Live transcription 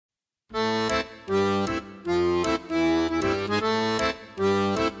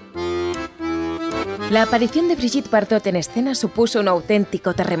La aparición de Brigitte Bardot en escena supuso un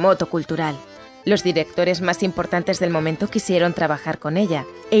auténtico terremoto cultural. Los directores más importantes del momento quisieron trabajar con ella,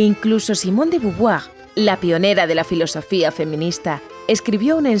 e incluso Simone de Beauvoir, la pionera de la filosofía feminista,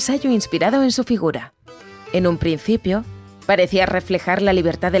 escribió un ensayo inspirado en su figura. En un principio, parecía reflejar la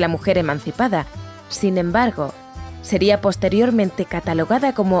libertad de la mujer emancipada. Sin embargo, sería posteriormente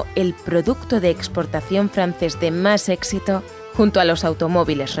catalogada como el producto de exportación francés de más éxito junto a los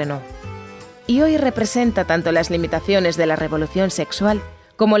automóviles Renault. Y hoy representa tanto las limitaciones de la revolución sexual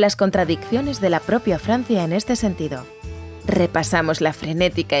como las contradicciones de la propia Francia en este sentido. Repasamos la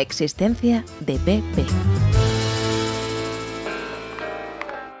frenética existencia de Bébé.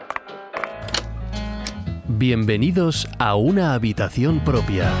 Bienvenidos a Una habitación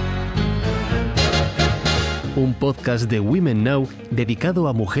propia. Un podcast de Women Now dedicado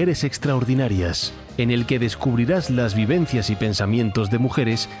a mujeres extraordinarias, en el que descubrirás las vivencias y pensamientos de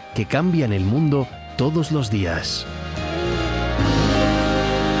mujeres que cambian el mundo todos los días.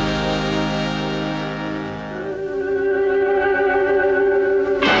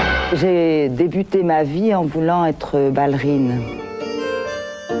 J'ai débuté ma vie en voulant être ballerine.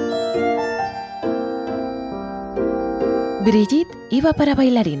 Brigitte iba para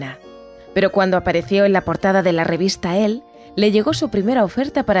bailarina, pero cuando apareció en la portada de la revista Elle, le llegó su primera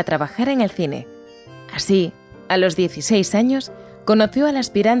oferta para trabajar en el cine. Así, a los 16 años, conoció al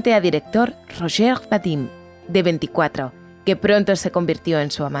aspirante a director Roger Vadim, de 24, que pronto se convirtió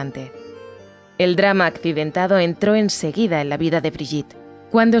en su amante. El drama accidentado entró enseguida en la vida de Brigitte.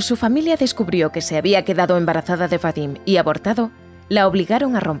 Cuando su familia descubrió que se había quedado embarazada de Vadim y abortado, la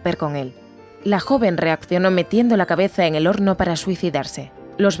obligaron a romper con él. La joven reaccionó metiendo la cabeza en el horno para suicidarse.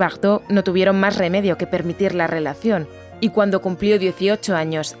 Los Bardot no tuvieron más remedio que permitir la relación, y cuando cumplió 18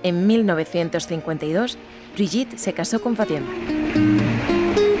 años, en 1952, Brigitte se casó con Vadim.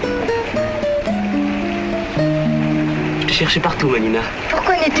 Je te cherchais partout, Manina.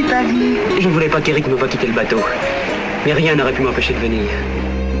 Pourquoi n'es-tu pas venue? Je ne voulais pas qu'Eric me voie quitter le bateau. Mais rien n'aurait pu m'empêcher de venir.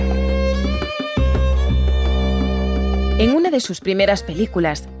 En una de sus primeras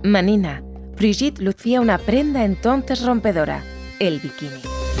películas, Manina, Brigitte lucía una prenda entonces rompedora, el bikini.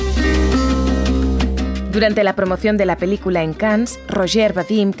 Durante la promoción de la película en Cannes, Roger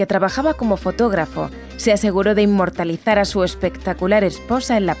Vadim, que trabajaba como fotógrafo, se aseguró de inmortalizar a su espectacular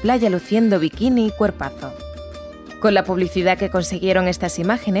esposa en la playa luciendo bikini y cuerpazo. Con la publicidad que consiguieron estas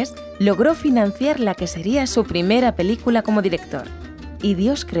imágenes, logró financiar la que sería su primera película como director. Y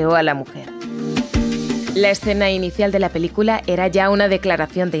Dios creó a la mujer. La escena inicial de la película era ya una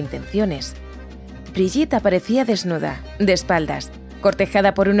declaración de intenciones. Brigitte aparecía desnuda, de espaldas,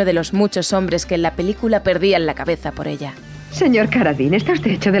 cortejada por uno de los muchos hombres que en la película perdían la cabeza por ella. Señor Carradine, está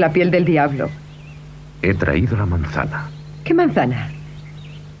usted hecho de la piel del diablo. He traído la manzana. ¿Qué manzana?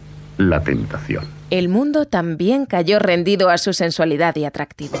 La tentación. El mundo también cayó rendido a su sensualidad y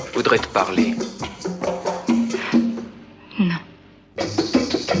atractivo. Voudrais te parler. No.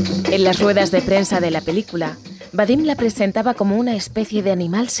 En las ruedas de prensa de la película, Vadim la presentaba como una especie de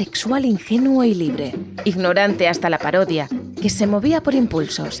animal sexual ingenuo y libre, ignorante hasta la parodia, que se movía por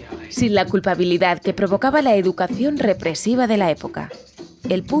impulsos, sin la culpabilidad que provocaba la educación represiva de la época.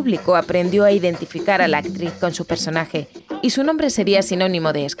 El público aprendió a identificar a la actriz con su personaje y su nombre sería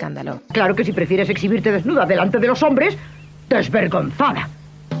sinónimo de escándalo. Claro que si prefieres exhibirte desnuda delante de los hombres, desvergonzada.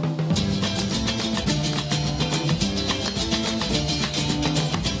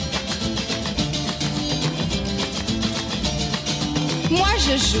 Moi,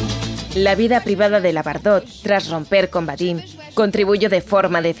 je joue. La vida privada de la Bardot, tras romper con Vadim, contribuyó de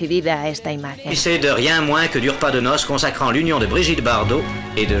forma decidida a esta imagen. C'est de rien moins que du repas de noces consacrant l'union de Brigitte Bardot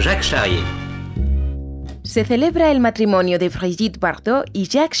et de Jacques Charrier. Se celebra el matrimonio de Brigitte Bardot y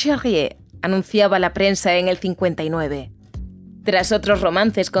Jacques Charrier, anunciaba la prensa en el 59. Tras otros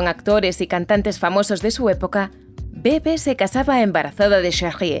romances con actores y cantantes famosos de su época, Bébé se casaba embarazada de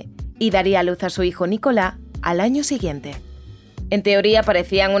Charrier y daría a luz a su hijo Nicolas al año siguiente. En teoría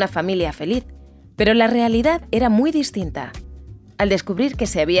parecían una familia feliz, pero la realidad era muy distinta. Al descubrir que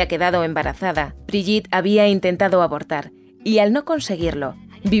se había quedado embarazada, Brigitte había intentado abortar y al no conseguirlo,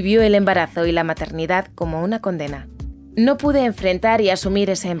 vivió el embarazo y la maternidad como una condena. No pude enfrentar y asumir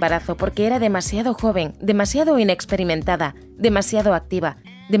ese embarazo porque era demasiado joven, demasiado inexperimentada, demasiado activa,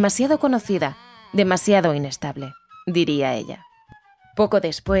 demasiado conocida, demasiado inestable, diría ella. Poco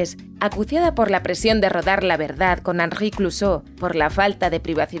después, acuciada por la presión de rodar La Verdad con Henri Clouseau, por la falta de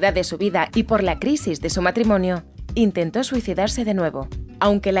privacidad de su vida y por la crisis de su matrimonio, intentó suicidarse de nuevo,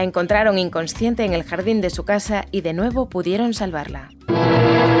 aunque la encontraron inconsciente en el jardín de su casa y de nuevo pudieron salvarla.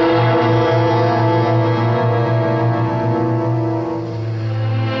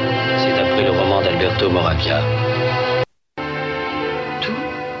 C'est d'après le roman d'Alberto Moravia. Tout.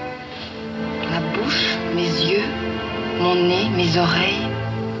 Ma bouche, mes yeux, mon nez, mes oreilles.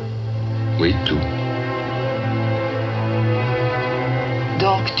 Oui, tout.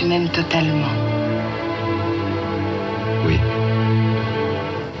 Donc tu m'aimes totalement. Oui.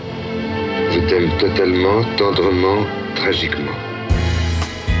 Je t'aime totalement, tendrement, tragiquement.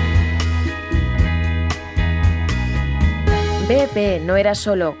 B.P. no era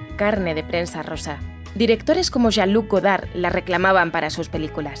solo carne de prensa rosa. Directores como Jean-Luc Godard la reclamaban para sus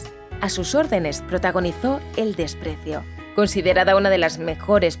películas. A sus órdenes protagonizó El desprecio, considerada una de las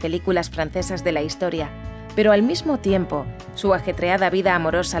mejores películas francesas de la historia, pero al mismo tiempo, su ajetreada vida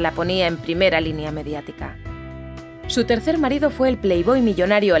amorosa la ponía en primera línea mediática. Su tercer marido fue el playboy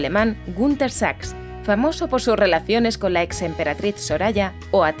millonario alemán Günter Sachs, famoso por sus relaciones con la ex-emperatriz Soraya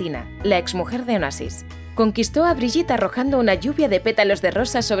o Atina, la exmujer de Onassis. Conquistó a Brigitte arrojando una lluvia de pétalos de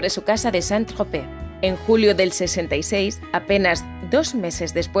rosas sobre su casa de Saint-Tropez. En julio del 66, apenas 2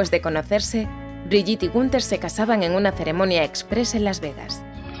 meses después de conocerse, Brigitte y Günter se casaban en una ceremonia express en Las Vegas.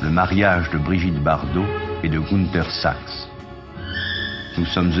 Le mariage de Brigitte Bardot et de Günter Sachs. Nous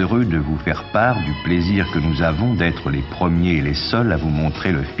sommes heureux de vous faire part du plaisir que nous avons d'être les premiers et les seuls à vous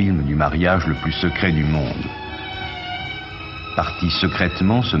montrer le film du mariage le plus secret du monde. Partis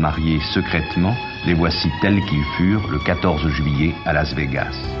secrètement se marier secrètement, les voici tels qu'ils furent le 14 juillet à Las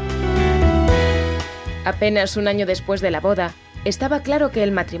Vegas. Apenas un año después de la boda, estaba claro que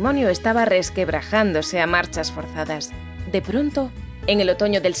el matrimonio estaba resquebrajándose a marchas forzadas. De pronto, en el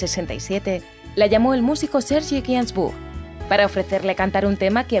otoño del 67, la llamó el músico Serge Gainsbourg para ofrecerle cantar un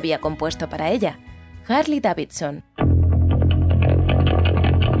tema que había compuesto para ella, Harley Davidson.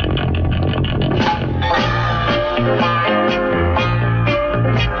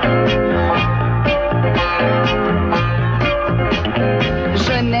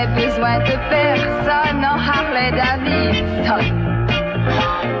 Je n'ai besoin de personne en Harley Davidson.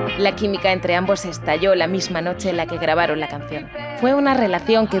 La química entre ambos estalló la misma noche en la que grabaron la canción. Fue una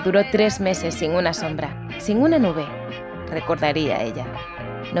relación que duró 3 meses sin una sombra, sin una nube, recordaría ella.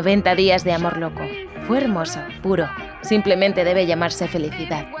 90 días de amor loco. Fue hermoso, puro. Simplemente debe llamarse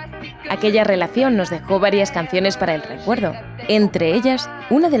felicidad. Aquella relación nos dejó varias canciones para el recuerdo, entre ellas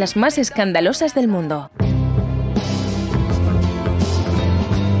una de las más escandalosas del mundo.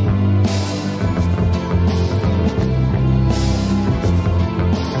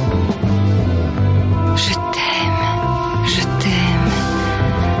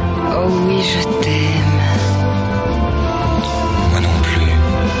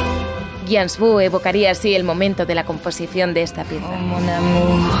 Gainsbourg evocaría así el momento de la composición de esta pieza. Oh, mon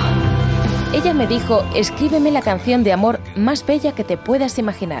amour. Ella me dijo, escríbeme la canción de amor más bella que te puedas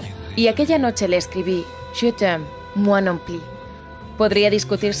imaginar. Y aquella noche le escribí, Je t'aime, moi non plus. Podría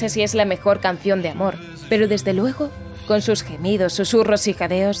discutirse si es la mejor canción de amor, pero desde luego, con sus gemidos, susurros y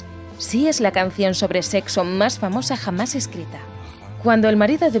jadeos, sí es la canción sobre sexo más famosa jamás escrita. Cuando el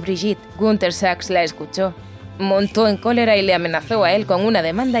marido de Brigitte, Günter Sachs, la escuchó, montó en cólera y le amenazó a él con una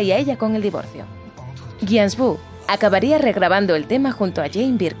demanda y a ella con el divorcio. Gainsbourg acabaría regrabando el tema junto a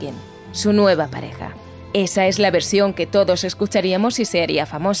Jane Birkin, su nueva pareja. Esa es la versión que todos escucharíamos y se haría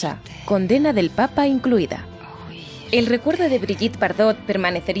famosa, condena del Papa incluida. El recuerdo de Brigitte Bardot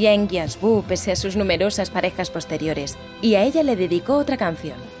permanecería en Gainsbourg pese a sus numerosas parejas posteriores, y a ella le dedicó otra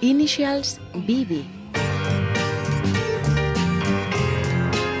canción, Initials BB.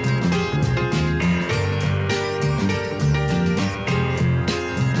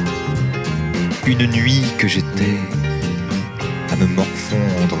 Une nuit que j'étais à me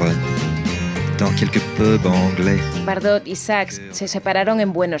morfondre dans quelques pubs anglais. Bardot y Sachs se separaron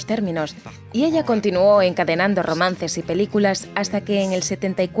en buenos términos y ella continuó encadenando romances y películas hasta que en el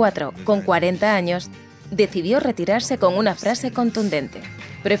 74, con 40 años, decidió retirarse con una frase contundente: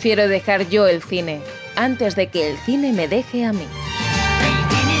 prefiero dejar yo el cine antes de que el cine me deje a mí.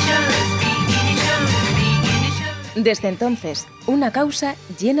 Desde entonces, una causa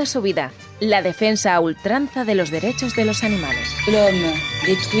llena su vida: la defensa a ultranza de los derechos de los animales. L'homme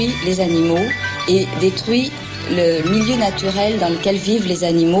détruit les animaux et détruit le milieu naturel dans lequel vivent les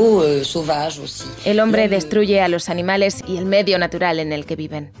animaux sauvages aussi. El hombre destruye a los animales y el medio natural en el que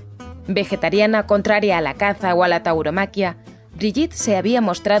viven. Vegetariana, contraria a la caza o a la tauromaquia, Brigitte se había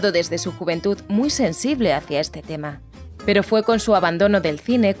mostrado desde su juventud muy sensible hacia este tema. Pero fue con su abandono del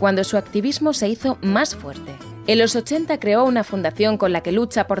cine cuando su activismo se hizo más fuerte. En los 80 creó una fundación con la que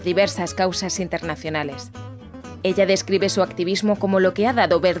lucha por diversas causas internacionales. Ella describe su activismo como lo que ha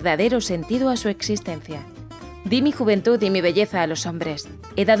dado verdadero sentido a su existencia. Di mi juventud y mi belleza a los hombres.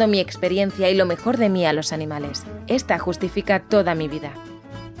 He dado mi experiencia y lo mejor de mí a los animales. Esta justifica toda mi vida.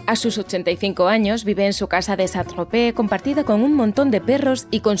 A sus 85 años vive en su casa de Saint-Tropez compartida con un montón de perros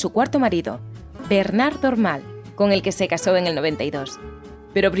y con su cuarto marido, Bernard Dormal, con el que se casó en el 92.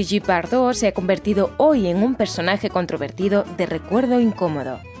 Pero Brigitte Bardot se ha convertido hoy en un personaje controvertido de recuerdo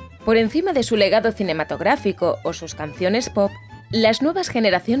incómodo. Por encima de su legado cinematográfico o sus canciones pop, las nuevas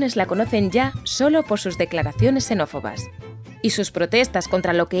generaciones la conocen ya solo por sus declaraciones xenófobas. Y sus protestas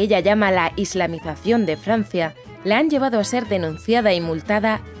contra lo que ella llama la islamización de Francia la han llevado a ser denunciada y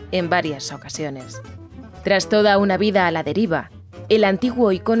multada en varias ocasiones. Tras toda una vida a la deriva, el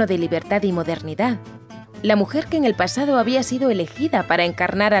antiguo icono de libertad y modernidad, la mujer que en el pasado había sido elegida para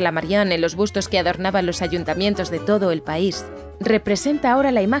encarnar a la Marianne en los bustos que adornaban los ayuntamientos de todo el país, representa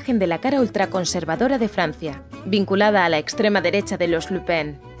ahora la imagen de la cara ultraconservadora de Francia, vinculada a la extrema derecha de los Le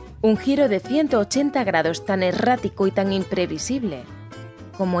Pen. Un giro de 180 grados tan errático y tan imprevisible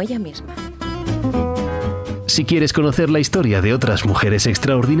como ella misma. Si quieres conocer la historia de otras mujeres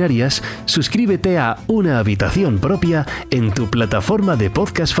extraordinarias, suscríbete a Una habitación propia en tu plataforma de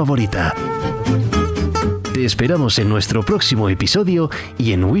podcast favorita. Te esperamos en nuestro próximo episodio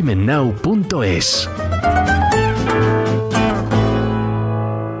y en womennow.es.